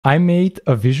I made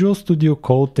a Visual Studio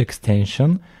Code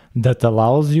extension that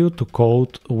allows you to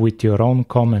code with your own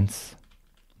comments.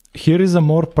 Here is a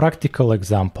more practical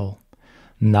example.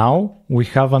 Now we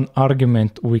have an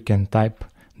argument we can type.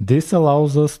 This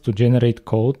allows us to generate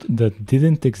code that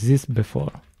didn't exist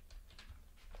before.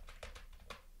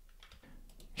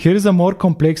 Here is a more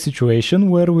complex situation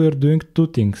where we are doing two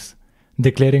things: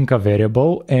 declaring a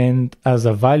variable and, as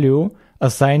a value,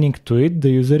 assigning to it the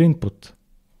user input.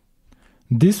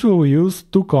 This will use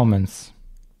two comments.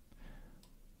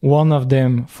 One of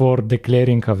them for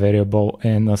declaring a variable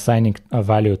and assigning a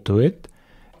value to it,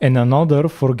 and another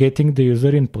for getting the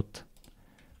user input.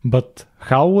 But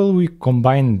how will we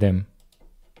combine them?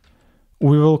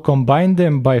 We will combine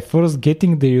them by first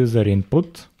getting the user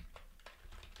input,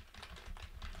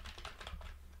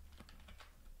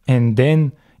 and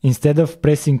then, instead of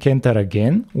pressing enter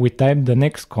again, we type the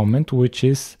next comment, which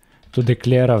is to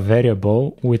declare a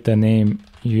variable with the name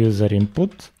user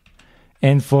input,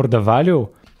 and for the value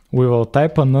we will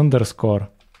type an underscore.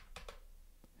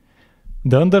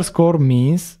 The underscore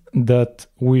means that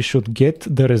we should get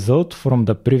the result from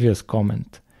the previous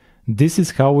comment. This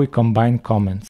is how we combine comments.